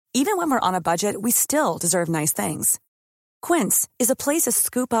Even when we're on a budget, we still deserve nice things. Quince is a place to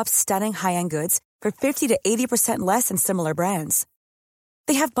scoop up stunning high-end goods for 50 to 80% less than similar brands.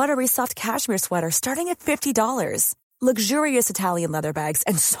 They have buttery soft cashmere sweaters starting at $50, luxurious Italian leather bags,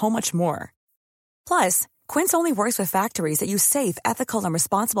 and so much more. Plus, Quince only works with factories that use safe, ethical, and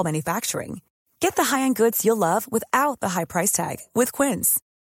responsible manufacturing. Get the high-end goods you'll love without the high price tag with Quince.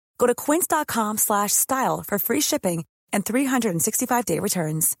 Go to quince.com/style for free shipping and 365-day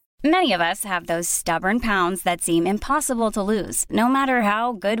returns. Many of us have those stubborn pounds that seem impossible to lose, no matter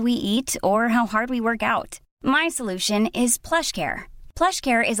how good we eat or how hard we work out. My solution is PlushCare.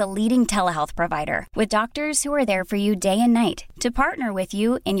 PlushCare is a leading telehealth provider with doctors who are there for you day and night to partner with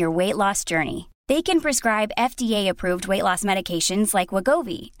you in your weight loss journey. They can prescribe FDA-approved weight loss medications like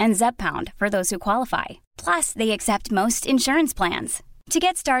Wegovy and Zepbound for those who qualify. Plus, they accept most insurance plans. To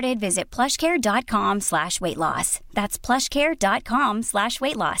get started, visit plushcare.com/weightloss. That's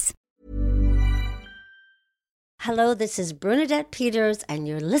plushcare.com/weightloss. Hello, this is Bernadette Peters, and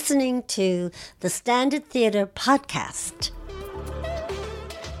you're listening to the Standard Theatre Podcast.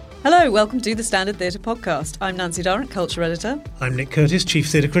 Hello, welcome to the Standard Theatre Podcast. I'm Nancy Durrant, Culture Editor. I'm Nick Curtis, Chief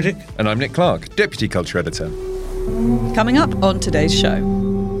Theatre Critic. And I'm Nick Clark, Deputy Culture Editor. Coming up on today's show,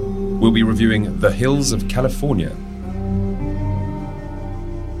 we'll be reviewing The Hills of California.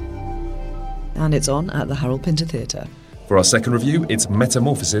 and it's on at the Harold Pinter Theatre. For our second review, it's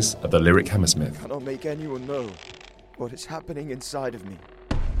Metamorphosis at the Lyric Hammersmith. I cannot make anyone know what is happening inside of me.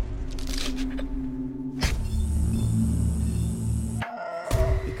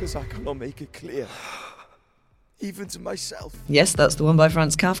 Because I cannot make it clear, even to myself. Yes, that's the one by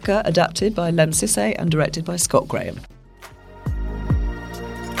Franz Kafka, adapted by Len Sissay and directed by Scott Graham.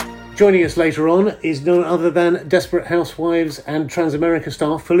 Joining us later on is none other than Desperate Housewives and Transamerica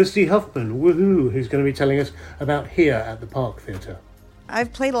star Felicity Huffman, woohoo, who's going to be telling us about Here at the Park Theatre.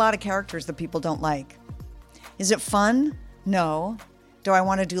 I've played a lot of characters that people don't like. Is it fun? No. Do I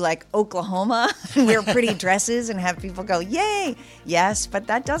want to do like Oklahoma and wear pretty dresses and have people go, yay? Yes, but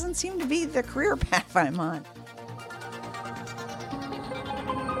that doesn't seem to be the career path I'm on.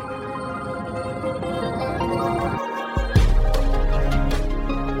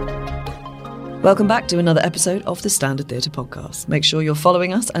 Welcome back to another episode of the Standard Theatre Podcast. Make sure you're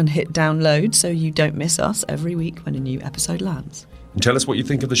following us and hit download so you don't miss us every week when a new episode lands. And tell us what you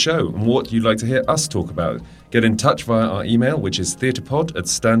think of the show and what you'd like to hear us talk about. Get in touch via our email, which is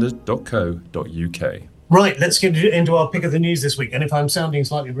theatrepod@standard.co.uk. Right, let's get into our pick of the news this week. And if I'm sounding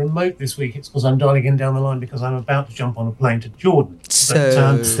slightly remote this week, it's because I'm dialing in down the line because I'm about to jump on a plane to Jordan. So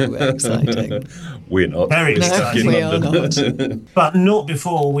exciting. We're not. Very exciting. We are not. But not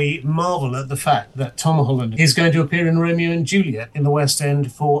before we marvel at the fact that Tom Holland is going to appear in Romeo and Juliet in the West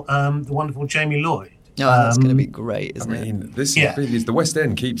End for the wonderful Jamie Lloyd. Oh, that's going to be great, isn't it? I mean, this is the West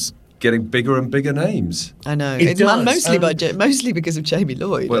End keeps getting bigger and bigger names. I know. It does. Mostly because of Jamie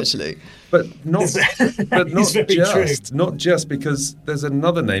Lloyd, actually. But not It's not just because there's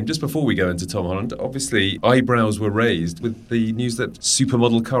another name. Just before we go into Tom Holland, obviously eyebrows were raised with the news that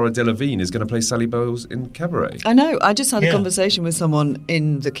supermodel Cara Delevingne is going to play Sally Bowles in Cabaret. I know. I just had a conversation with someone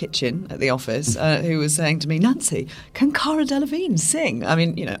in the kitchen at the office who was saying to me, Nancy, can Cara Delevingne sing? I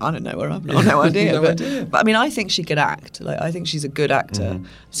mean, I don't know her. I've got no idea. But I mean, I think she could act. I think she's a good actor. I've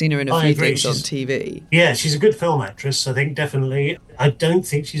seen her in a few things on TV. Yeah, she's a good film actress, I think, definitely. I don't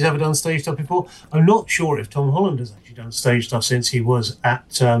think she's ever done stage stuff before. I'm not sure if Tom Holland has actually done stage stuff since he was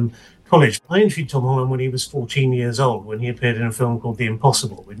at college. I interviewed Tom Holland when he was 14 years old, when he appeared in a film called The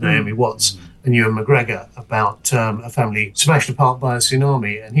Impossible with Naomi Watts and Ewan McGregor about a family smashed apart by a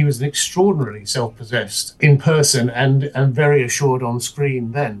tsunami. And he was an extraordinarily self-possessed in person and very assured on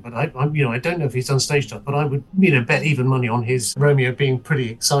screen then. But I don't know if he's done stage stuff, but I would bet even money on his Romeo being pretty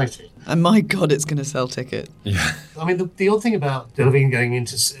exciting. And my God, it's going to sell tickets. Yeah. I mean, the odd thing about Delevingne going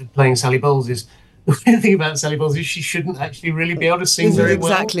into playing Sally Bowles is, the weird thing about Sally Bowles is she shouldn't actually really be able to sing very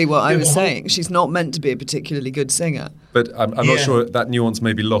well. Exactly what I was saying. She's not meant to be a particularly good singer. But I'm not sure that nuance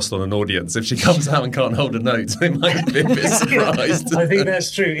may be lost on an audience. If she comes out and can't hold a note, they might be a bit surprised. I think that's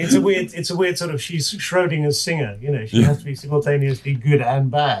true. It's a weird sort of, she's Schrodinger's singer. She has to be simultaneously good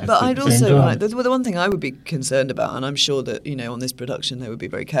and bad. But I'd also, the one thing I would be concerned about, and I'm sure that, on this production they would be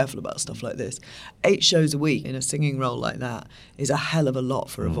very careful about stuff like this, 8 shows a week in a singing role like that is a hell of a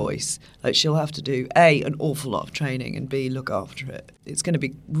lot for a voice. She'll have to do, A, an awful lot of training, and B, look after it. It's going to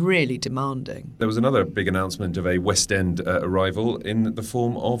be really demanding. There was another big announcement of a West End arrival in the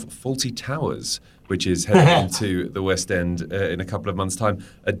form of Fawlty Towers, which is heading into the West End in a couple of months' time,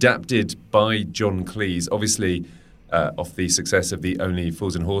 adapted by John Cleese. Obviously, off the success of the Only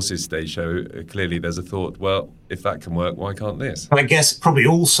Fools and Horses stage show, clearly there's a thought, well, if that can work, why can't this? I guess probably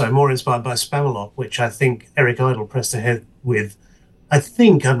also more inspired by Spamalot, which I think Eric Idle pressed ahead with. I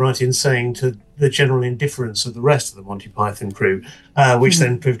think I'm right in saying to the general indifference of the rest of the Monty Python crew, which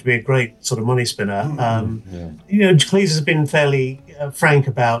then proved to be a great sort of money spinner. Cleese has been fairly frank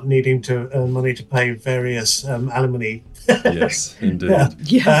about needing to earn money to pay various alimony yes, indeed.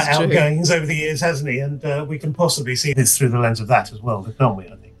 outgoings over the years, hasn't he? And we can possibly see this through the lens of that as well, can't we,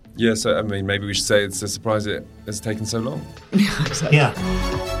 I think? Yeah, so I mean, maybe we should say it's a surprise it has taken so long. Exactly. Yeah.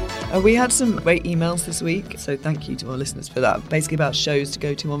 We had some great emails this week, so thank you to our listeners for that. Basically about shows to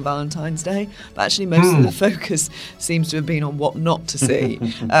go to on Valentine's Day, but actually most of the focus seems to have been on what not to see.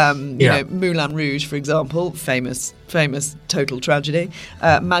 Moulin Rouge, for example, famous total tragedy.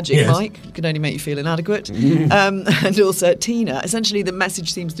 Magic Mike can only make you feel inadequate. And also Tina. Essentially, the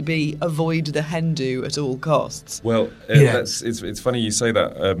message seems to be avoid the hen do at all costs. Well, it's funny you say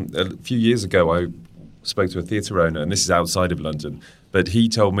that. A few years ago, I spoke to a theatre owner, and this is outside of London, but he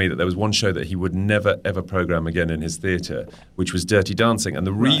told me that there was one show that he would never, ever programme again in his theatre, which was Dirty Dancing. And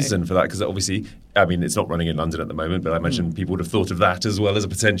the reason for that, because obviously, I mean, it's not running in London at the moment, but I imagine people would have thought of that as well as a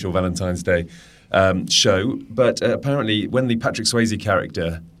potential Valentine's Day show. But apparently, when the Patrick Swayze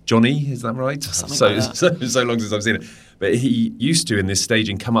character, Johnny, is that right? So long since I've seen it. But he used to, in this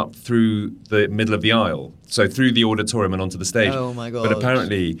staging, come up through the middle of the aisle, so through the auditorium and onto the stage. Oh, my God. But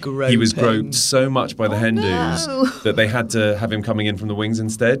apparently he was groped so much by the hen-dos that they had to have him coming in from the wings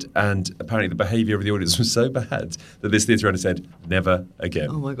instead. And apparently the behaviour of the audience was so bad that this theatre owner said, never again.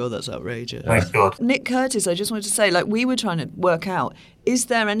 Oh, my God, that's outrageous. Thank God. Nick Curtis, I just wanted to say, we were trying to work out, is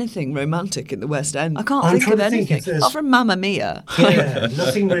there anything romantic in the West End? I can't think of anything. Apart from Mamma Mia. Yeah,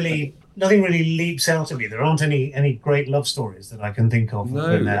 nothing really leaps out at me. There aren't any great love stories that I can think of.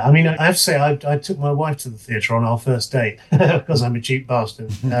 No. In there. I mean, I have to say, I took my wife to the theatre on our first date because I'm a cheap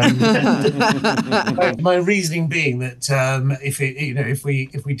bastard. My reasoning being that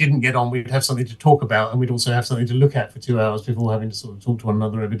if we didn't get on, we'd have something to talk about, and we'd also have something to look at for 2 hours before having to sort of talk to one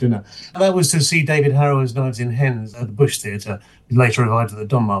another over dinner. And that was to see David Harrower's Knives in Hens at the Bush Theatre, later revived at the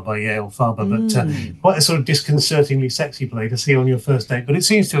Donmar by Yale Farber, but quite a sort of disconcertingly sexy play to see on your first date. But it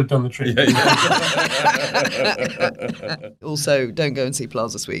seems to have done the trick. Also, don't go and see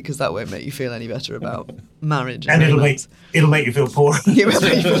Plaza Suite, because that won't make you feel any better about marriage. And it'll make you feel poorer. It will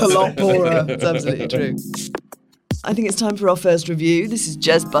make you feel a lot poorer. It's absolutely true. I think it's time for our first review. This is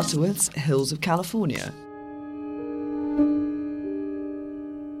Jez Butterworth's Hills of California.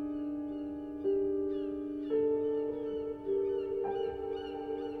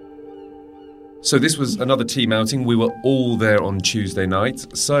 So this was another team outing. We were all there on Tuesday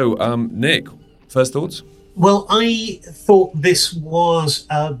night. So, Nick, first thoughts? Well, I thought this was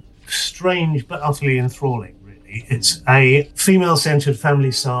strange but utterly enthralling, really. It's a female-centred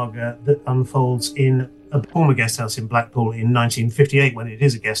family saga that unfolds in a former guest house in Blackpool in 1958, when it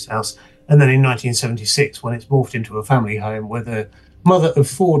is a guest house, and then in 1976, when it's morphed into a family home where the mother of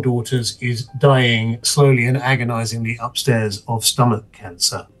 4 daughters is dying slowly and agonisingly upstairs of stomach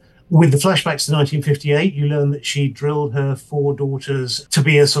cancer. With the flashbacks to 1958, you learn that she drilled her 4 daughters to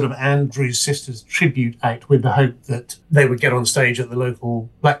be a sort of Andrew's Sisters tribute act, with the hope that they would get on stage at the local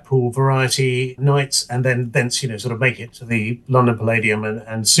Blackpool variety nights and then thence, sort of make it to the London Palladium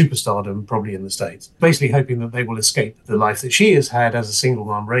and superstardom, probably in the States. Basically hoping that they will escape the life that she has had as a single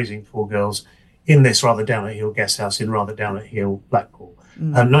mum raising 4 girls in this rather down-at-heel guest house in rather down-at-heel Blackpool.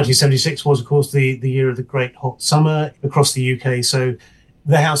 1976 was, of course, the year of the great hot summer across the UK, so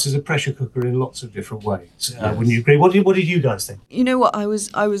the house is a pressure cooker in lots of different ways. Yes. Wouldn't you agree? What did you guys think? You know what? I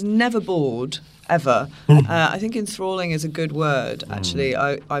was never bored, ever. I think enthralling is a good word, actually.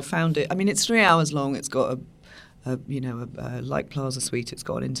 I found it. I mean, it's 3 hours long. It's got like Plaza Suite, it's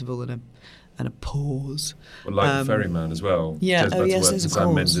got an interval and a pause. Well, like The Ferryman as well. Yeah, Jez Butterworth there's a and Sam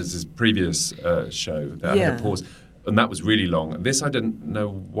pause. Mendes' previous show that had a pause. And that was really long. This, I didn't know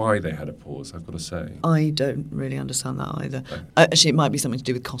why they had a pause, I've got to say. I don't really understand that either. Actually, it might be something to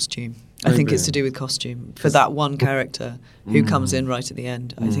do with costume. I think it's to do with costume. For that one character who comes in right at the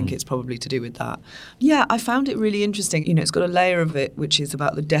end, I think it's probably to do with that. Yeah, I found it really interesting. It's got a layer of it which is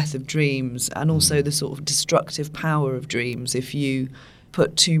about the death of dreams and also the sort of destructive power of dreams if you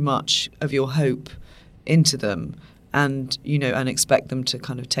put too much of your hope into them. And and expect them to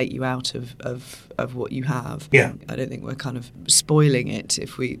kind of take you out of what you have. Yeah, I don't think we're kind of spoiling it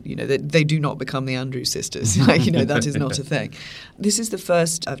if we, they do not become the Andrews sisters. That is not a thing. This is the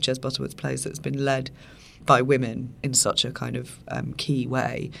first of Jez Butterworth's plays that's been led by women in such a kind of key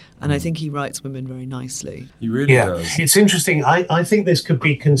way, and I think he writes women very nicely. He really does. It's interesting. I think this could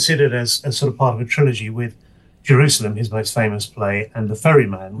be considered as sort of part of a trilogy with Jerusalem, his most famous play, and The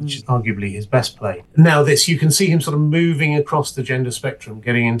Ferryman, which is arguably his best play. Now this, you can see him sort of moving across the gender spectrum,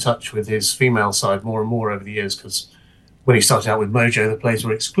 getting in touch with his female side more and more over the years, because when he started out with Mojo, the plays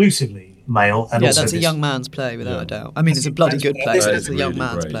were exclusively male. And also that's a young man's play, without a doubt. I mean, it's a bloody good play, but it's a young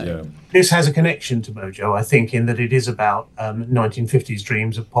man's play. Yeah. This has a connection to Mojo, I think, in that it is about 1950s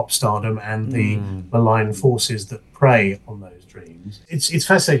dreams of pop stardom and the malign forces that prey on those dreams. It's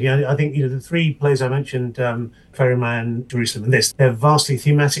fascinating. I think, the three plays I mentioned, Ferryman, Jerusalem, and this, they're vastly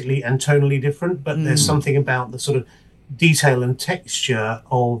thematically and tonally different, but there's something about the sort of detail and texture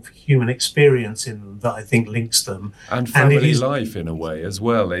of human experience in them that I think links them. And family life in a way as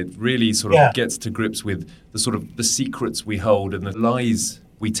well. It really sort of gets to grips with the sort of the secrets we hold and the lies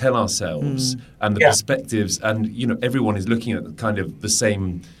we tell ourselves and the perspectives. And, everyone is looking at kind of the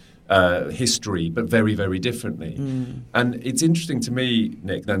same history, but very, very differently. And it's interesting to me,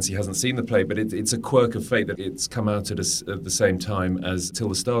 Nick, Nancy hasn't seen the play, but it's a quirk of fate that it's come out at the same time as Till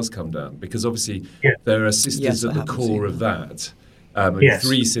the Stars Come Down, because obviously there are sisters at the core of that.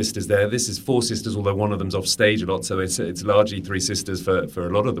 Three sisters there. This is four sisters, although one of them's off stage a lot, so it's largely three sisters for a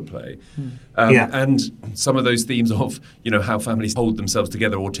lot of the play. And some of those themes of, how families hold themselves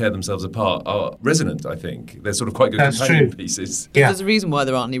together or tear themselves apart are resonant, I think. They're sort of quite good companion pieces. There's a reason why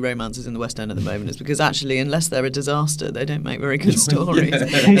there aren't any romances in the West End at the moment, is because actually, unless they're a disaster, they don't make very good stories,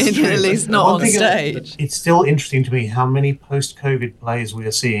 at least not on stage. It's still interesting to me how many post-COVID plays we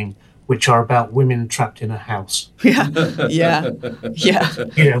are seeing which are about women trapped in a house. We've had House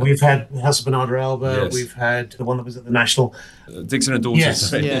of Bernarda Alba, we've had the one that was at the National. Dixon and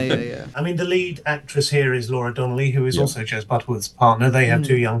Daughters. Yes. I mean, the lead actress here is Laura Donnelly, who is also Jez Butterworth's partner. They have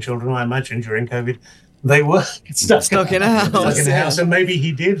two young children. I imagine during COVID, they were stuck in a house. And maybe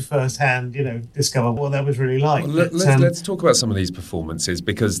he did firsthand, discover what that was really like. Well, let's talk about some of these performances,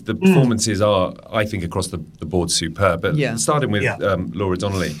 because the performances are, I think, across the board superb. But starting with Laura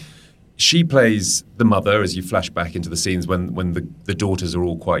Donnelly. She plays the mother as you flash back into the scenes when the daughters are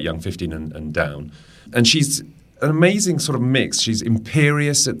all quite young, 15 and down. And she's an amazing sort of mix. She's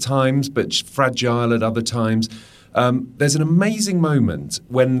imperious at times, but fragile at other times. There's an amazing moment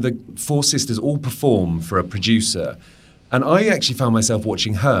when the four sisters all perform for a producer. And I actually found myself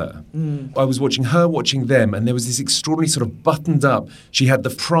watching her. I was watching her, watching them, and there was this extraordinary sort of buttoned up. She had the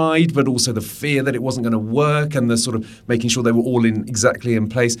pride, but also the fear that it wasn't going to work, and the sort of making sure they were all exactly in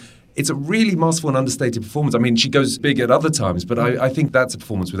place. It's a really masterful and understated performance. I mean, she goes big at other times, but I think that's a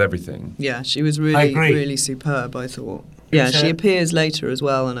performance with everything. Yeah, she was really superb, I thought. Yeah, she appears later as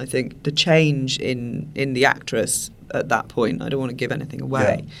well, and I think the change in the actress at that point, I don't want to give anything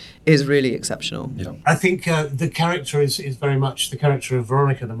away, is really exceptional. Yeah. I think the character is very much, the character of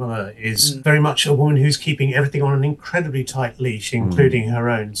Veronica, the mother, is very much a woman who's keeping everything on an incredibly tight leash, including her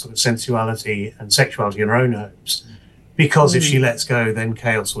own sort of sensuality and sexuality and her own hopes. Because if she lets go, then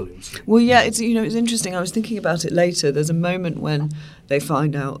chaos will ensue. Well, yeah, it's interesting. I was thinking about it later. There's a moment when they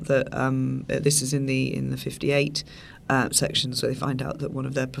find out that this is in the 58 section, so they find out that one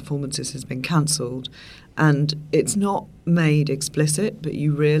of their performances has been cancelled, and it's not made explicit, but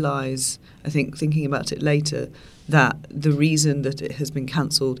you realise, I think, thinking about it later, that the reason that it has been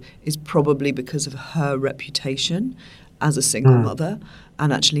cancelled is probably because of her reputation as a single mother,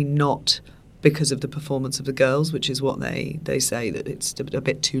 and actually not because of the performance of the girls, which is what they say, that it's a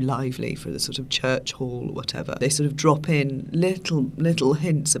bit too lively for the sort of church hall or whatever. They sort of drop in little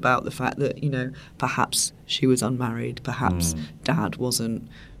hints about the fact that, perhaps she was unmarried, perhaps dad wasn't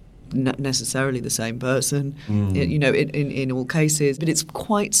necessarily the same person, in all cases. But it's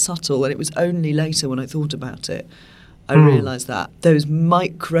quite subtle, and it was only later when I thought about it I realised that those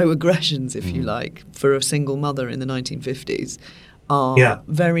microaggressions, if you like, for a single mother in the 1950s are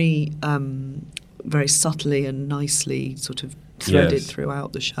very subtly and nicely sort of threaded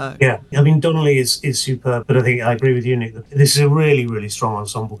throughout the show. Yeah, I mean, Donnelly is superb, but I think I agree with you, Nick, that this is a really, really strong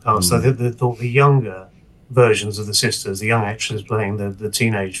ensemble cast. I thought the younger versions of the sisters, the young actors playing the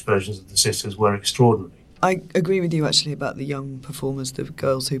teenage versions of the sisters, were extraordinary. I agree with you, actually, about the young performers, the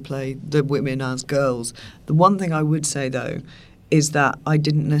girls who play the women as girls. The one thing I would say, though, is that I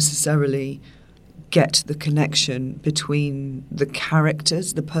didn't necessarily get the connection between the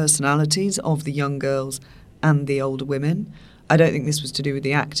characters, the personalities of the young girls and the older women. I don't think this was to do with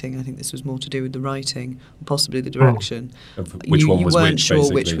the acting. I think this was more to do with the writing, possibly the direction. Which one was which, you weren't sure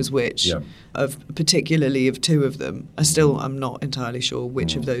basically. Which was which, particularly of two of them. I'm not entirely sure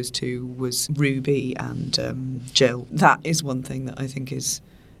which of those two was Ruby and Jill. That is one thing that I think is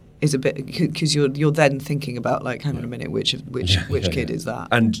is a bit, because you're then thinking about like, hang on a minute, which kid is that?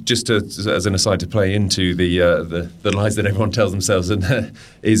 And just as an aside to play into the lies that everyone tells themselves, and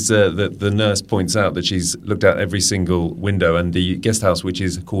is that the nurse points out that she's looked out every single window and the guest house, which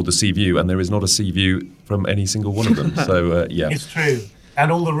is called the Sea View, and there is not a sea view from any single one of them. So it's true. And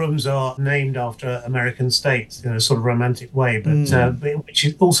all the rooms are named after American states in a sort of romantic way, but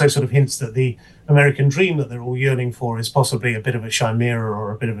which also sort of hints that the American dream that they're all yearning for is possibly a bit of a chimera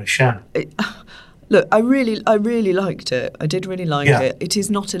or a bit of a sham. Look, I really liked it. I did really like it. It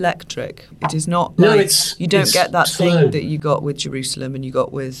is not electric. It is not like, you don't get that thing that you got with Jerusalem and you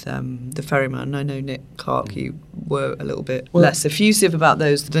got with The Ferryman. I know, Nick Clark, you were a little bit less effusive about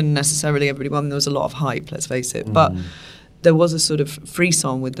those than necessarily everyone. There was a lot of hype, let's face it. But there was a sort of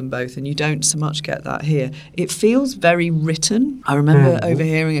frisson with them both, and you don't so much get that here. It feels very written. I remember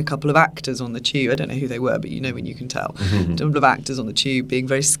overhearing a couple of actors on the tube, I don't know who they were, but you know when you can tell, a couple of actors on the tube being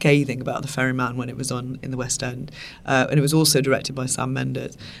very scathing about The Ferryman when it was on in the West End. And it was also directed by Sam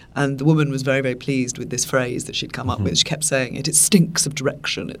Mendes. And the woman was very, very pleased with this phrase that she'd come up with. She kept saying it stinks of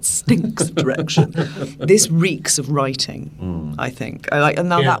direction, it stinks of direction. This reeks of writing, I think. And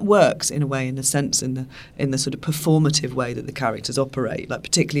now that works in a way, in a sense, in the sort of performative way that the characters operate, like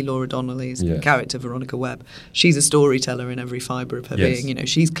particularly Laura Donnelly's character, Veronica Webb. She's a storyteller in every fibre of her being. You know,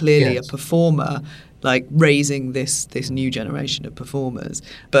 she's clearly a performer, like raising this new generation of performers.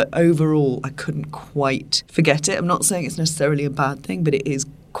 But overall, I couldn't quite forget it. I'm not saying it's necessarily a bad thing, but it is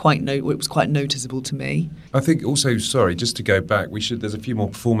it was quite noticeable to me. I think also, sorry, just to go back, there's a few more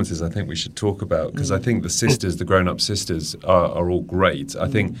performances I think we should talk about, because I think the sisters, the grown-up sisters, are all great. I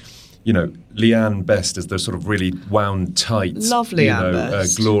think, you know, Leanne Best as the sort of really wound tight, lovely,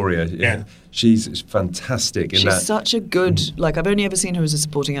 Best. Gloria. She's fantastic. She's such a good, like, I've only ever seen her as a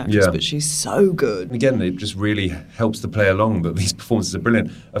supporting actress, but she's so good. And again, it just really helps to play along that these performances are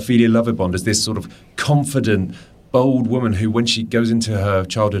brilliant. Ophelia Lovibond as this sort of confident, bold woman who, when she goes into her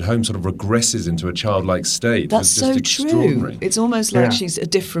childhood home, sort of regresses into a childlike state. That's so true. It's almost like she's a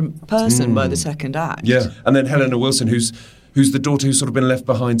different person by the second act. Yeah, and then Helena Wilson, who's the daughter who's sort of been left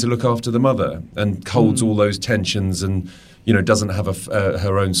behind to look after the mother and holds all those tensions and, you know, doesn't have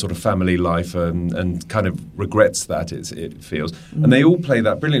her own sort of family life and kind of regrets that, it feels. And they all play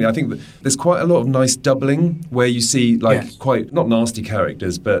that brilliantly. I think that there's quite a lot of nice doubling where you see, like, quite, not nasty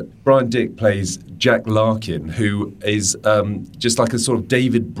characters, but Brian Dick plays Jack Larkin, who is just like a sort of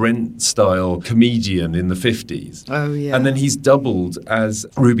David Brent-style comedian in the 50s. Oh, yeah. And then he's doubled as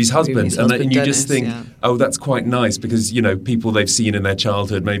Ruby's husband. And you Dennis, just think, oh, that's quite nice, because, you know, people they've seen in their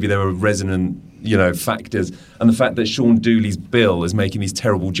childhood, maybe there were resonant, you know, factors. And the fact that Sean Dooley's Bill is making these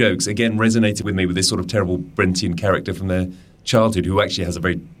terrible jokes, again, resonated with me with this sort of terrible Brentian character from their childhood who actually has a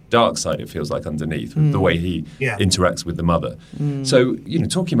very dark side, it feels like, underneath, the way he interacts with the mother. So, you know,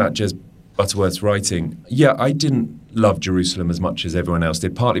 talking about Jez Butterworth's writing, I didn't love Jerusalem as much as everyone else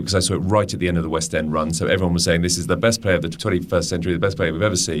did, partly because I saw it right at the end of the West End run, so everyone was saying this is the best play of the 21st century, the best play we've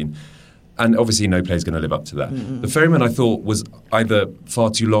ever seen. And obviously no play is going to live up to that. The Ferryman, I thought, was either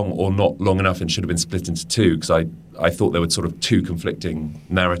far too long or not long enough and should have been split into two, because I thought there were sort of two conflicting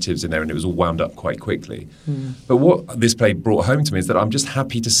narratives in there and it was all wound up quite quickly. But what this play brought home to me is that I'm just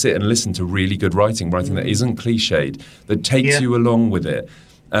happy to sit and listen to really good writing that isn't cliched, that takes you along with it.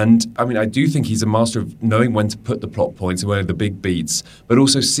 And, I mean, I do think he's a master of knowing when to put the plot points and where the big beats, but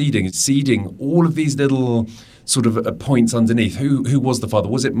also seeding all of these little sort of points underneath. Who was the father?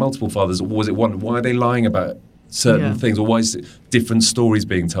 Was it multiple fathers or was it one? Why are they lying about certain things, or why is it different stories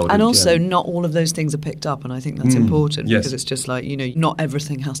being told? And also, not all of those things are picked up, and I think that's important, because it's just like, you know, not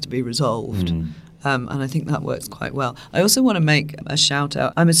everything has to be resolved. And I think that works quite well. I also want to make a shout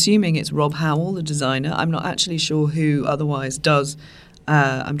out. I'm assuming it's Rob Howell, the designer. I'm not actually sure who otherwise does.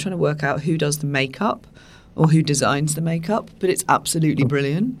 I'm trying to work out who does the makeup or who designs the makeup, but it's absolutely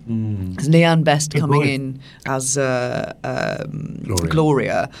brilliant. It's Leanne Best coming in as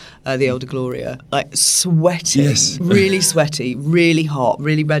Gloria, the elder Gloria, like sweating, really sweaty, really hot,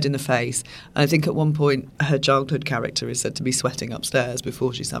 really red in the face. And I think at one point her childhood character is said to be sweating upstairs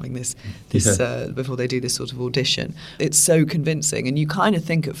before she's having this before they do this sort of audition. It's so convincing, and you kind of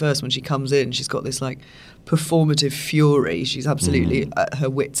think at first when she comes in, she's got this like performative fury. She's absolutely at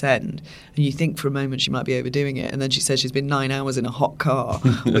her wit's end, and you think for a moment she might be overdoing it, and then she says she's been 9 hours in a hot car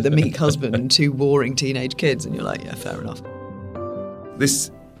with a meek husband and 2 warring teenage kids, and you're like, yeah, fair enough.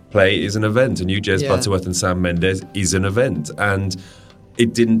 This play is an event, and Jez Butterworth and Sam Mendes is an event, and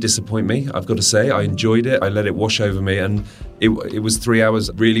it didn't disappoint me, I've got to say. I enjoyed it, I let it wash over me, and it was 3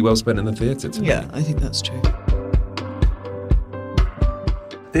 hours really well spent in the theatre. Yeah, I think that's true.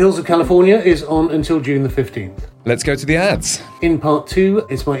 The Hills of California is on until June the 15th. Let's go to the ads. In part 2,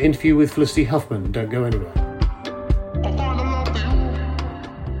 it's my interview with Felicity Huffman. Don't go anywhere.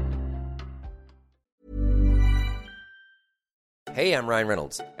 Hey, I'm Ryan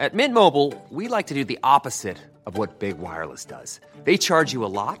Reynolds. At Mint Mobile, we like to do the opposite of what Big Wireless does. They charge you a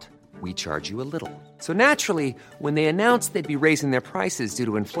lot, we charge you a little. So naturally, when they announced they'd be raising their prices due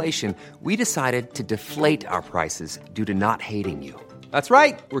to inflation, we decided to deflate our prices due to not hating you. That's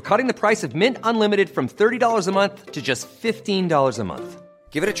right. We're cutting the price of Mint Unlimited from $30 a month to just $15 a month.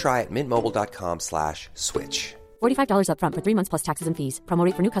 Give it a try at mintmobile.com/switch. $45 up front for 3 months plus taxes and fees. Promo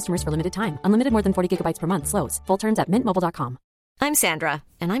rate for new customers for limited time. Unlimited more than 40 gigabytes per month. Slows full terms at mintmobile.com. I'm Sandra,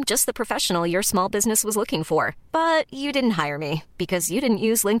 and I'm just the professional your small business was looking for. But you didn't hire me because you didn't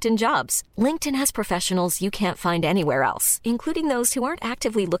use LinkedIn Jobs. LinkedIn has professionals you can't find anywhere else, including those who aren't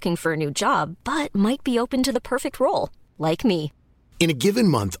actively looking for a new job, but might be open to the perfect role, like me. In a given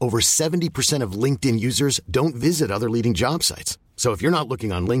month, over 70% of LinkedIn users don't visit other leading job sites. So if you're not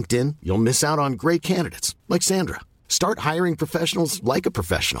looking on LinkedIn, you'll miss out on great candidates like Sandra. Start hiring professionals like a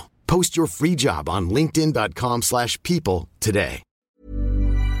professional. Post your free job on linkedin.com/people today.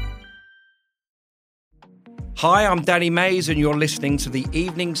 Hi, I'm Danny Mays, and you're listening to the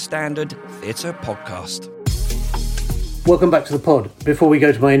Evening Standard Theatre Podcast. Welcome back to the pod. Before we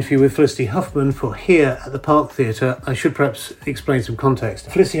go to my interview with Felicity Huffman for Here at the Park Theatre, I should perhaps explain some context.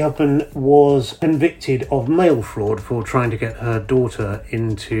 Felicity Huffman was convicted of mail fraud for trying to get her daughter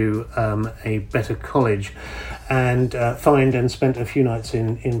into a better college and fined and spent a few nights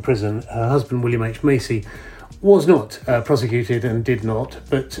in prison. Her husband, William H. Macy, was not prosecuted and did not,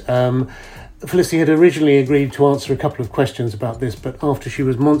 but Felicity had originally agreed to answer a couple of questions about this, but after she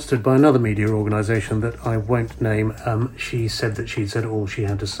was monstered by another media organisation that I won't name, she said that she'd said all she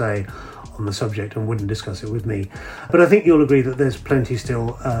had to say on the subject and wouldn't discuss it with me. But I think you'll agree that there's plenty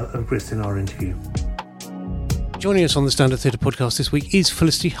still of grist in our interview. Joining us on the Standard Theatre Podcast this week is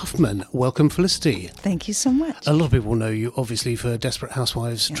Felicity Huffman. Welcome, Felicity. Thank you so much. A lot of people know you, obviously, for Desperate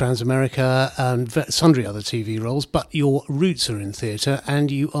Housewives, Transamerica, and sundry other TV roles, but your roots are in theatre, and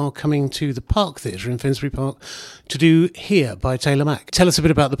you are coming to the Park Theatre in Finsbury Park to do Here by Taylor Mack. Tell us a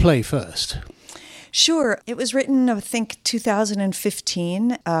bit about the play first. Sure. It was written, I think,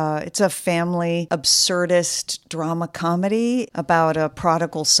 2015. It's a family absurdist drama comedy about a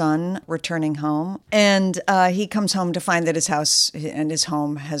prodigal son returning home. And he comes home to find that his house and his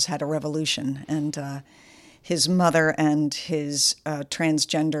home has had a revolution. And his mother and his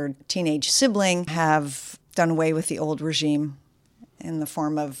transgender teenage sibling have done away with the old regime in the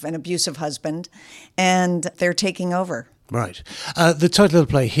form of an abusive husband, and they're taking over. Right. The title of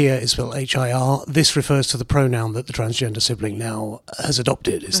the play Here is spelled H-I-R. This refers to the pronoun that the transgender sibling now has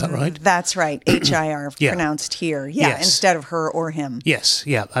adopted. Is that right? That's right. H-I-R, Yeah. pronounced here. Yeah, Yes. instead of her or him. Yes,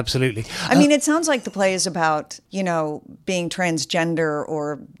 yeah, absolutely. I mean, it sounds like the play is about, being transgender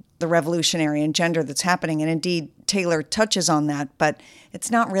or the revolutionary in gender that's happening. And indeed, Taylor touches on that, but it's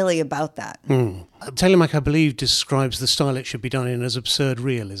not really about that. Taylor Mack, I believe, describes the style it should be done in as absurd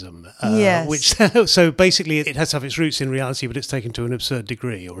realism. Yes. So basically it has to have its roots in reality, but it's taken to an absurd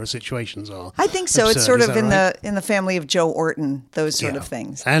degree, or as situations are. I think so. Absurd. It's sort Is of that in the family of Joe Orton, those sort of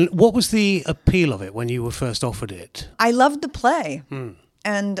things. And what was the appeal of it when you were first offered it? I loved the play.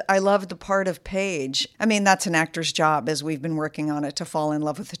 And I loved the part of Paige. I mean, that's an actor's job, as we've been working on it, to fall in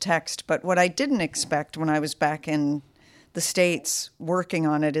love with the text. But what I didn't expect when I was back in the States working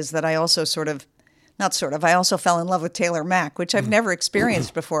on it is that I also I also fell in love with Taylor Mack, which I've never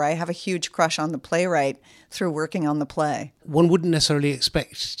experienced before. I have a huge crush on the playwright through working on the play. One wouldn't necessarily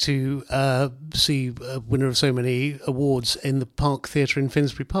expect to see a winner of so many awards in the Park Theatre in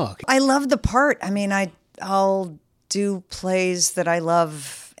Finsbury Park. I love the part. I mean, I'll do plays that I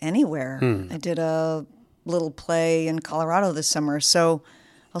love anywhere. I did a little play in Colorado this summer, so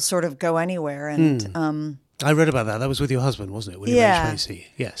I'll sort of go anywhere. And I read about that. That was with your husband, wasn't it? William H. Macy.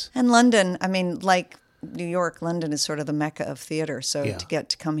 Yes. And London, I mean, like New York, London is sort of the mecca of theatre. So to get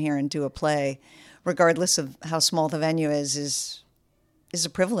to come here and do a play, regardless of how small the venue is a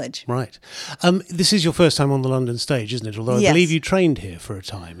privilege. Right. This is your first time on the London stage, isn't it? Although I believe you trained here for a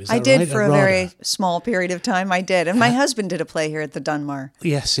time. Is that right? I did for a very small period of time. I did. And my husband did a play here at the Dunmar.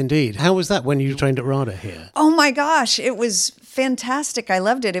 Yes, indeed. How was that when you trained at RADA here? Oh my gosh, it was fantastic. I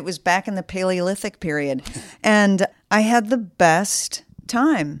loved it. It was back in the Paleolithic period. And I had the best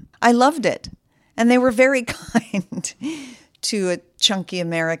time. I loved it. And they were very kind to a chunky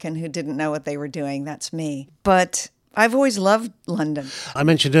American who didn't know what they were doing. That's me. But I've always loved London. I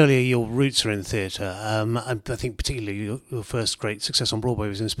mentioned earlier your roots are in theatre. I think particularly your first great success on Broadway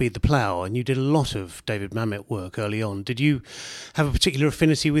was in Speed the Plough, and you did a lot of David Mamet work early on. Did you have a particular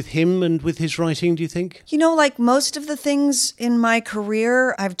affinity with him and with his writing, do you think? You know, like most of the things in my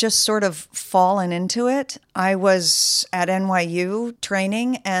career, I've just sort of fallen into it. I was at NYU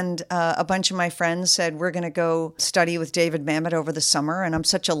training, and a bunch of my friends said, we're going to go study with David Mamet over the summer, and I'm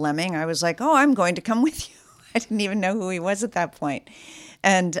such a lemming. I was like, oh, I'm going to come with you. I didn't even know who he was at that point.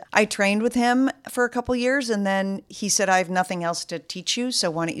 And I trained with him for a couple years, and then he said, I have nothing else to teach you, so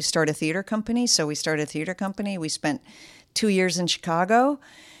why don't you start a theater company? So we started a theater company. We spent 2 years in Chicago,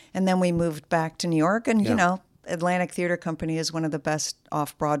 and then we moved back to New York. And, you know, Atlantic Theater Company is one of the best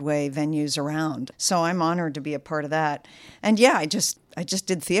off-Broadway venues around. So I'm honored to be a part of that. And yeah, I just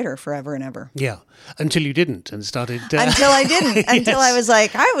did theater forever and ever. Yeah, until you didn't and started... Until I didn't. Until I was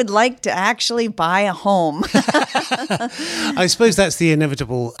like, I would like to actually buy a home. I suppose that's the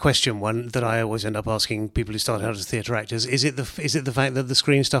inevitable question, one that I always end up asking people who start out as theatre actors. Is it the fact that the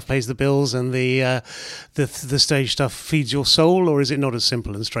screen stuff pays the bills and the stage stuff feeds your soul, or is it not as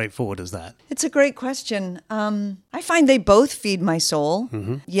simple and straightforward as that? It's a great question. I find they both feed my soul.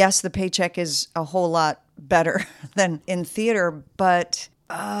 Mm-hmm. Yes, the paycheck is a whole lot better than in theater, but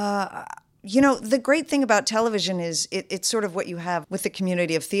you know, the great thing about television is it's sort of what you have with the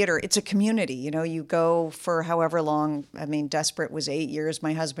community of theater. It's a community, you know, you go for however long. I mean, Desperate was 8 years.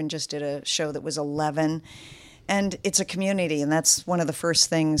 My husband just did a show that was 11, and it's a community. And that's one of the first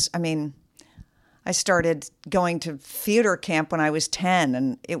things. I mean, I started going to theater camp when I was 10,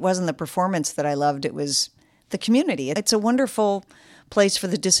 and it wasn't the performance that I loved. It was the community. It's a wonderful place for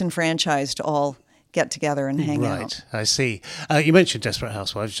the disenfranchised to all get together and hang out. Right, I see. You mentioned Desperate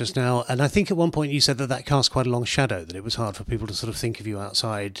Housewives just now, and I think at one point you said that cast quite a long shadow, that it was hard for people to sort of think of you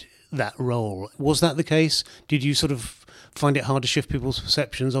outside that role. Was that the case? Did you sort of find it hard to shift people's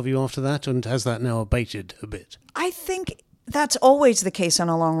perceptions of you after that, and has that now abated a bit? I think that's always the case on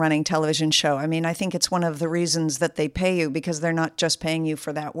a long-running television show. I mean, I think it's one of the reasons that they pay you, because they're not just paying you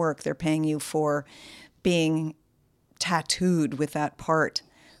for that work, they're paying you for being tattooed with that part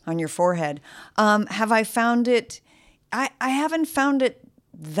on your forehead. Have I found it? I haven't found it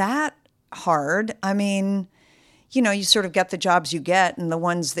that hard. I mean, you know, you sort of get the jobs you get, and the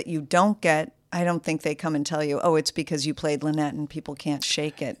ones that you don't get, I don't think they come and tell you, oh, it's because you played Lynette and people can't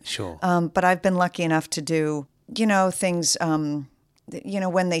shake it. Sure. But I've been lucky enough to do, you know, things, you know,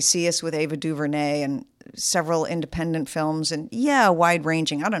 When They See Us with Ava DuVernay and several independent films, and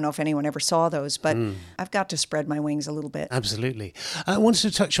wide-ranging. I don't know if anyone ever saw those, but I've got to spread my wings a little bit. Absolutely. I wanted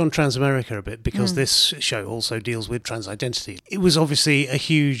to touch on Transamerica a bit, because this show also deals with trans identity. It was obviously a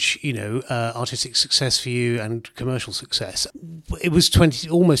huge, you know, artistic success for you and commercial success. It was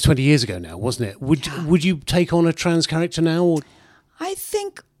almost 20 years ago now, wasn't it? Would you take on a trans character now? Or? I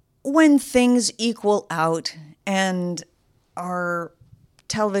think when things equal out and our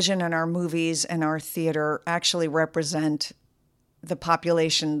television and our movies and our theater actually represent the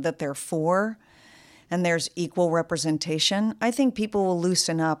population that they're for, and there's equal representation, I think people will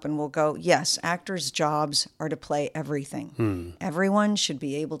loosen up and will go, yes, actors' jobs are to play everything. Everyone should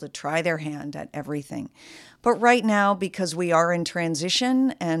be able to try their hand at everything. But right now, because we are in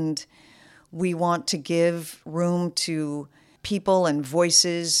transition and we want to give room to people and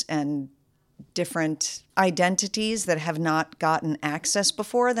voices and different identities that have not gotten access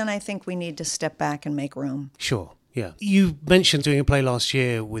before, then I think we need to step back and make room. Sure. Yeah. You mentioned doing a play last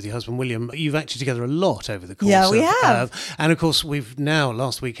year with your husband, William. You've acted together a lot over the course of... Yeah, we have. And of course, we've now,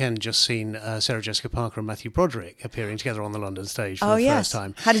 last weekend, just seen Sarah Jessica Parker and Matthew Broderick appearing together on the London stage for the first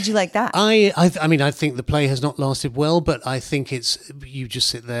time. How did you like that? I mean, I think the play has not lasted well, but I think you just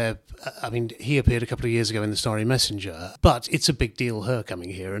sit there. I mean, he appeared a couple of years ago in The Starry Messenger, but it's a big deal, her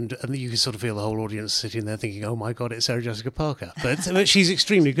coming here, and you can sort of feel the whole audience sitting there thinking, oh my God, it's Sarah Jessica Parker. But she's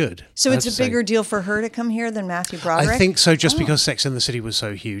extremely good. So it's a bigger deal for her to come here than Matthew Broderick? I think so, just because Sex and the City was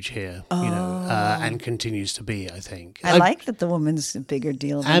so huge here, you know, and continues to be, I think. I like that the woman's a bigger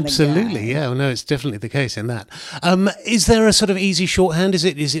deal than absolutely, the guy. Yeah. Well, no, it's definitely the case in that. Is there a sort of easy shorthand? Is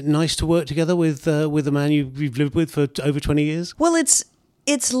it nice to work together with a man you've lived with for over 20 years? Well,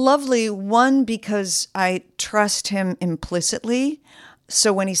 it's lovely, one, because I trust him implicitly.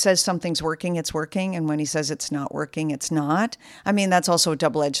 So when he says something's working, it's working. And when he says it's not working, it's not. I mean, that's also a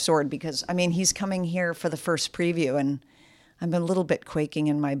double-edged sword, because, I mean, he's coming here for the first preview, and I'm a little bit quaking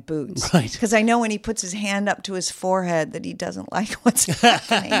in my boots. Right. Because I know when he puts his hand up to his forehead that he doesn't like what's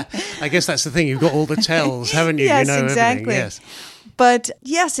happening. I guess that's the thing. You've got all the tells, haven't you? Yes, you know, exactly. Yes. But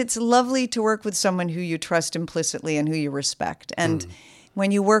yes, it's lovely to work with someone who you trust implicitly and who you respect. And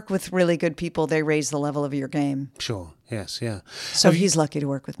When you work with really good people, they raise the level of your game. Sure. Yes, yeah. So he's lucky to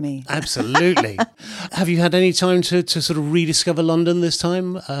work with me. Absolutely. Have you had any time to sort of rediscover London this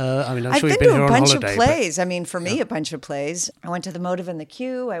time? I'm sure you've been here on holiday. I've been to a bunch of plays. I mean, for me, a bunch of plays. I went to The Motive and the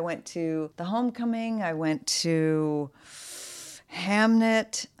Queue. I went to The Homecoming. I went to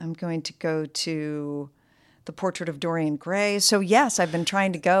Hamnet. I'm going to go to The Portrait of Dorian Gray. So yes, I've been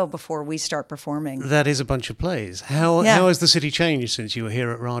trying to go before we start performing. That is a bunch of plays. How has the city changed since you were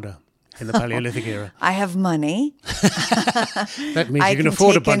here at RADA in the Paleolithic era? I have money. That means you can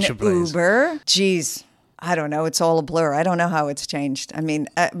afford a bunch of plays. Uber. Geez, I don't know. It's all a blur. I don't know how it's changed. I mean,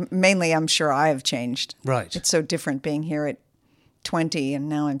 mainly I'm sure I have changed. Right. It's so different being here at 20 and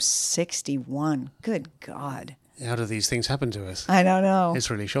now I'm 61. Good God. How do these things happen to us? I don't know. It's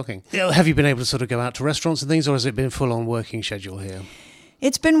really shocking. Have you been able to sort of go out to restaurants and things, or has it been a full-on working schedule here?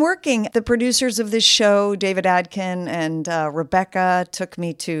 It's been working. The producers of this show, David Adkin and Rebecca, took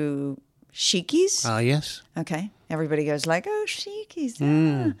me to Sheiky's. Yes. Okay. Everybody goes like, oh, Sheiky's.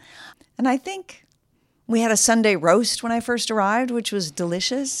 Yeah. And I think we had a Sunday roast when I first arrived, which was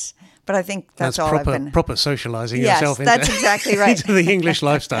delicious. But I think that's all proper, I've been... proper socialising Yes, yourself that's exactly right. into the English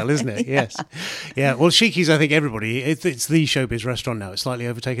lifestyle, isn't it? Yes. Yeah. Well, Sheiky's, I think everybody, it's the showbiz restaurant now. It's slightly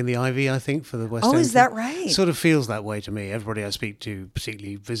overtaken the Ivy, I think, for the West End. Oh, is that right? It sort of feels that way to me. Everybody I speak to,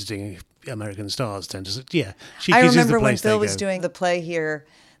 particularly visiting American stars, tend to say, yeah, Sheiky's is the place they go. I remember when Phil was doing the play here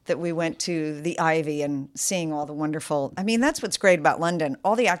that we went to the Ivy and seeing all the wonderful... I mean, that's what's great about London.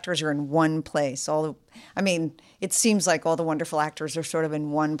 All the actors are in one place. It seems like all the wonderful actors are sort of in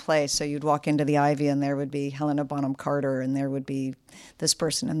one place. So you'd walk into the Ivy and there would be Helena Bonham Carter and there would be this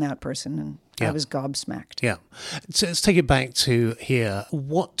person and that person. And I was gobsmacked. Yeah. So let's take it back to here.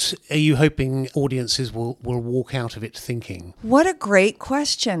 What are you hoping audiences will walk out of it thinking? What a great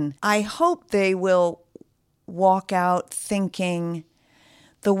question. I hope they will walk out thinking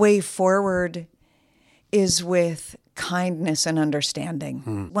the way forward is with kindness and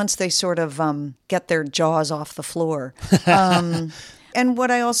understanding once they sort of get their jaws off the floor. And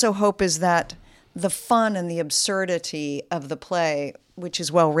what I also hope is that the fun and the absurdity of the play, which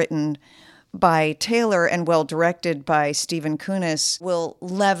is well written by Taylor and well directed by Stephen Kunis, will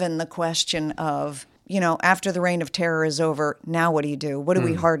leaven the question of, after the reign of terror is over, now what do you do? What do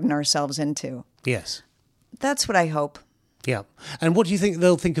we harden ourselves into? Yes. That's what I hope. Yeah. And what do you think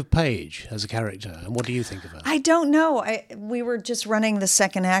they'll think of Paige as a character? And what do you think of her? I don't know. We were just running the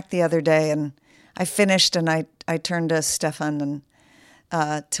second act the other day, and I finished, and I turned to Stefan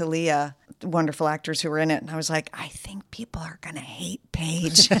and to Leah, wonderful actors who were in it, and I was like, I think people are going to hate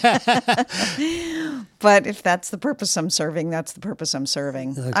Paige. But if that's the purpose I'm serving, that's the purpose I'm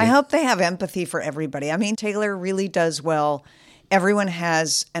serving. Okay. I hope they have empathy for everybody. I mean, Taylor really does well. Everyone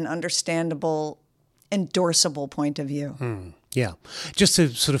has an understandable, endorsable point of view. Yeah. Just to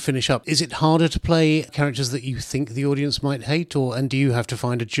sort of finish up, is it harder to play characters that you think the audience might hate, and do you have to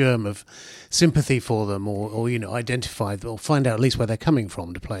find a germ of sympathy for them or identify them, or find out at least where they're coming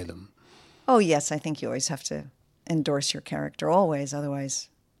from to play them? Oh, yes. I think you always have to endorse your character, always. Otherwise,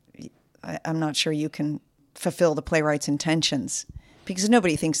 I'm not sure you can fulfill the playwright's intentions, because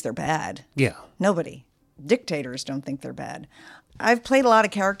nobody thinks they're bad. Yeah. Nobody. Dictators don't think they're bad. I've played a lot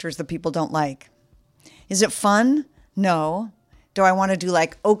of characters that people don't like. Is it fun? No. Do I want to do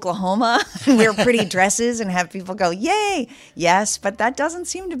like Oklahoma and wear pretty dresses and have people go, yay? Yes, but that doesn't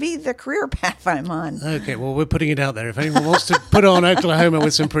seem to be the career path I'm on. Okay, well, we're putting it out there. If anyone wants to put on Oklahoma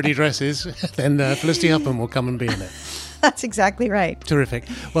with some pretty dresses, then Felicity Huffman will come and be in it. That's exactly right. Terrific.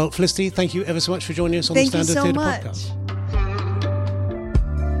 Well, Felicity, thank you ever so much for joining us on the Standard Theatre Podcast.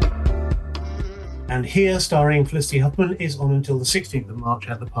 And Here, starring Felicity Huffman, is on until the 16th of March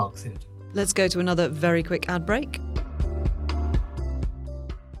at the Park Theatre. Let's go to another very quick ad break.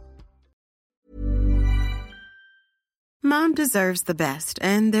 Mom deserves the best,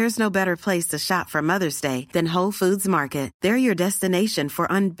 and there's no better place to shop for Mother's Day than Whole Foods Market. They're your destination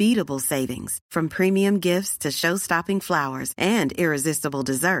for unbeatable savings, from premium gifts to show-stopping flowers and irresistible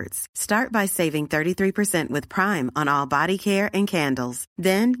desserts. Start by saving 33% with Prime on all body care and candles.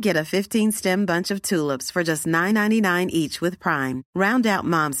 Then get a 15-stem bunch of tulips for just $9.99 each with Prime. Round out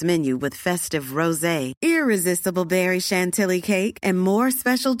Mom's menu with festive rosé, irresistible berry chantilly cake, and more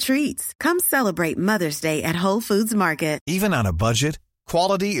special treats. Come celebrate Mother's Day at Whole Foods Market. Even on a budget,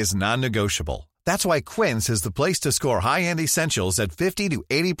 quality is non-negotiable. That's why Quince is the place to score high-end essentials at 50 to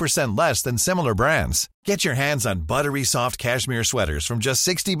 80% less than similar brands. Get your hands on buttery soft cashmere sweaters from just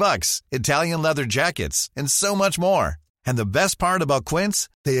 $60, Italian leather jackets, and so much more. And the best part about Quince,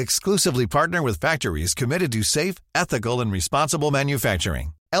 they exclusively partner with factories committed to safe, ethical, and responsible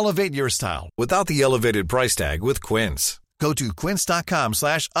manufacturing. Elevate your style without the elevated price tag with Quince. Go to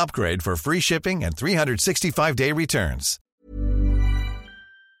quince.com/upgrade for free shipping and 365-day returns.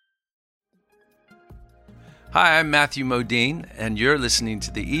 Hi, I'm Matthew Modine, and you're listening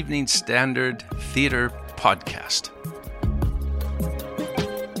to the Evening Standard Theatre Podcast.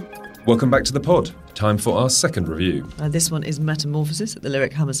 Welcome back to the pod. Time for our second review. This one is Metamorphosis at the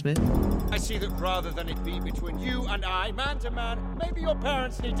Lyric Hammersmith. I see that rather than it be between you and I, man to man, maybe your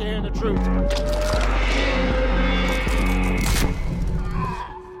parents need to hear the truth.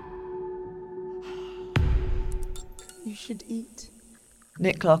 You should eat.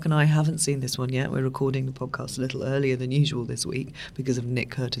 Nick Clark and I haven't seen this one yet. We're recording the podcast a little earlier than usual this week because of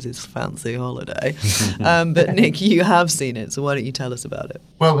Nick Curtis's fancy holiday. But Nick, you have seen it, so why don't you tell us about it?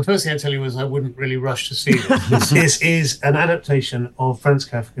 Well, the first thing I'd tell you is I wouldn't really rush to see this. This is an adaptation of Franz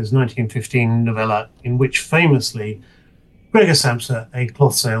Kafka's 1915 novella in which famously Gregor Samsa, a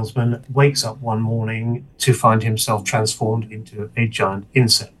cloth salesman, wakes up one morning to find himself transformed into a giant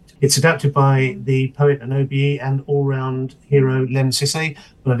insect. It's adapted by the poet and OBE and all-round hero Len Sissay,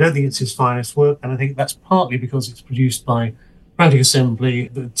 but I don't think it's his finest work, and I think that's partly because it's produced by Frantic Assembly,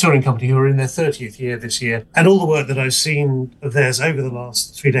 the touring company, who are in their 30th year this year. And all the work that I've seen of theirs over the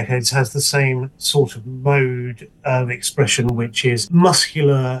last 3 decades has the same sort of mode of expression, which is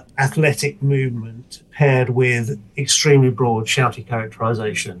muscular, athletic movement paired with extremely broad, shouty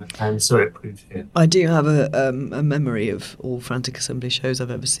characterisation, and so it proves here. I do have a memory of all Frantic Assembly shows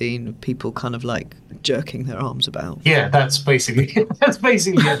I've ever seen, people kind of like jerking their arms about. Yeah, that's basically it.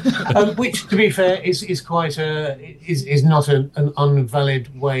 Which, to be fair, is quite is not an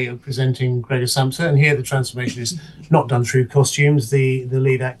unvalid way of presenting Gregor Samsa. And here the transformation is not done through costumes. The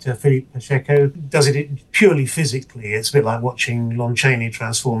lead actor, Philippe Pacheco, does it purely physically. It's a bit like watching Lon Chaney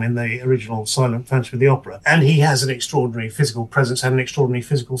transform in the original Silent Phantom of the Opera. And he has an extraordinary physical presence and an extraordinary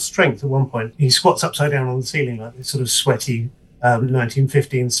physical strength. At one point, he squats upside down on the ceiling like this sort of sweaty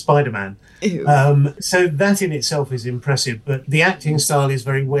 1915 Spider-Man. So that in itself is impressive, but the acting style is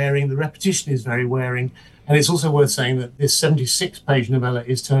very wearing, the repetition is very wearing, and it's also worth saying that this 76-page novella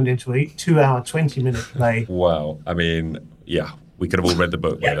is turned into a 2-hour, 20-minute play. Wow. I mean, yeah, we could have all read the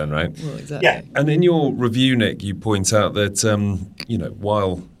book by then, right? Well, exactly. Yeah. And in your review, Nick, you point out that,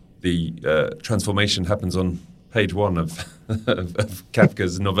 while the transformation happens on page 1 of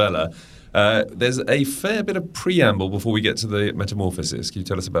Kafka's novella, there's a fair bit of preamble before we get to the metamorphosis. Can you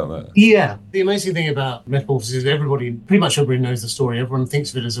tell us about that? Yeah. The amazing thing about Metamorphosis is pretty much everybody knows the story. Everyone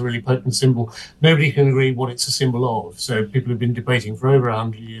thinks of it as a really potent symbol. Nobody can agree what it's a symbol of. So people have been debating for over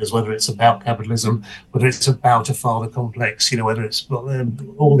 100 years whether it's about capitalism, whether it's about a father complex, whether it's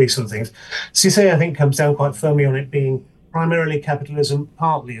all these sort of things. Sissay, I think, comes down quite firmly on it being primarily capitalism,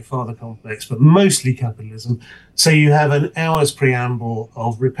 partly a father complex, but mostly capitalism. So you have an hour's preamble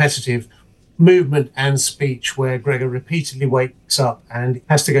of repetitive movement and speech where Gregor repeatedly wakes up and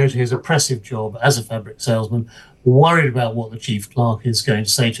has to go to his oppressive job as a fabric salesman, worried about what the chief clerk is going to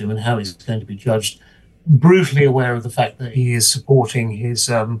say to him and how he's going to be judged, brutally aware of the fact that he is supporting his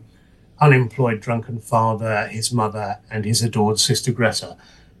unemployed drunken father, his mother, and his adored sister Greta.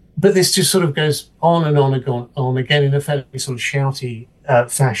 But this just sort of goes on and on again in a fairly sort of shouty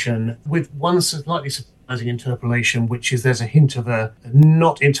fashion, with one slightly surprising interpolation, which is there's a hint of a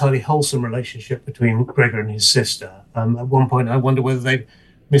not entirely wholesome relationship between Gregor and his sister. At one point, I wonder whether they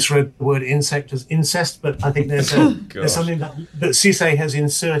misread the word insect as incest, but I think there's something that Sissay has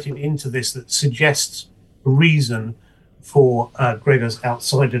inserted into this that suggests a reason for Gregor's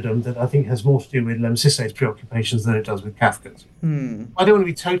outsiderdom that I think has more to do with Len Sissay's preoccupations than it does with Kafka's. I don't want to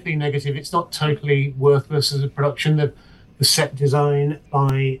be totally negative. It's not totally worthless as a production. The set design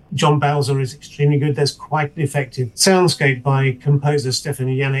by John Bowser is extremely good. There's quite an effective soundscape by composer Stefan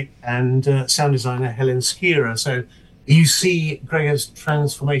Janik and sound designer Helen Skira. So you see Gregor's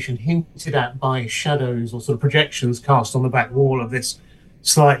transformation hinted at by shadows or sort of projections cast on the back wall of this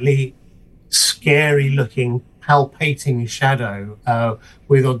slightly scary-looking palpating shadow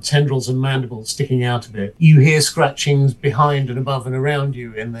with odd tendrils and mandibles sticking out of it. You hear scratchings behind and above and around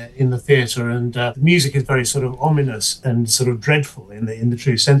you in the theatre, and the music is very sort of ominous and sort of dreadful in the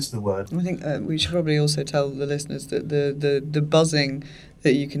true sense of the word. I think we should probably also tell the listeners that the buzzing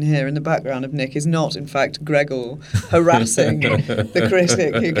that you can hear in the background of Nick is not, in fact, Gregor harassing the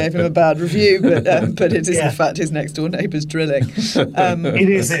critic who gave him a bad review, but it is, in fact, his next-door neighbour's drilling. It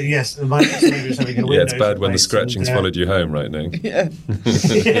is, yes. My next neighbour is having a it's bad when the scratchings followed you home, right, Nick? Yeah.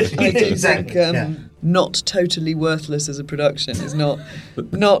 I do exactly. think not totally worthless as a production is not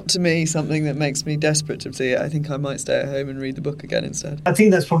to me something that makes me desperate to see it. I think I might stay at home and read the book again instead. I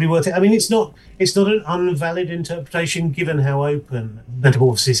think that's probably worth it. I mean, it's not an unvalid interpretation given how open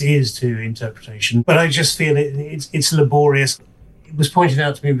Metamorphosis is to interpretation, but I just feel it's laborious. It was pointed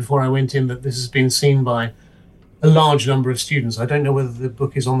out to me before I went in that this has been seen by a large number of students. I don't know whether the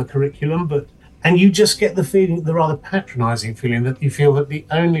book is on the curriculum, and you just get the feeling, the rather patronising feeling, that you feel that the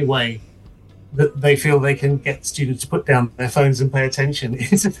only way that they feel they can get students to put down their phones and pay attention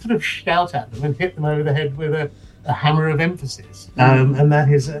is to sort of shout at them and hit them over the head with a hammer of emphasis. And that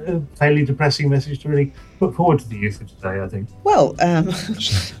is a fairly depressing message to really put forward to the youth of today, I think. Well,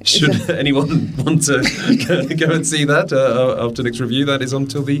 should anyone want to go and see that after Nick's review, that is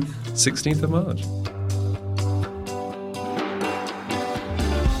until the 16th of March.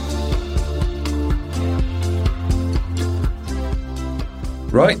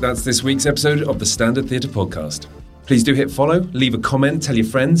 Right, that's this week's episode of the Standard Theatre Podcast. Please do hit follow, leave a comment, tell your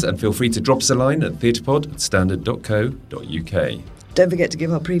friends, and feel free to drop us a line at theatrepod@standard.co.uk. Don't forget to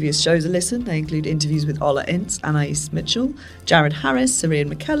give our previous shows a listen. They include interviews with Ola Ince, Anais Mitchell, Jared Harris,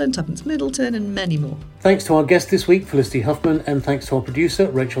 Syrian McKellen, Tuppence Middleton, and many more. Thanks to our guest this week, Felicity Huffman, and thanks to our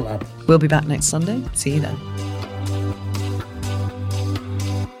producer, Rachel Abbott. We'll be back next Sunday. See you then.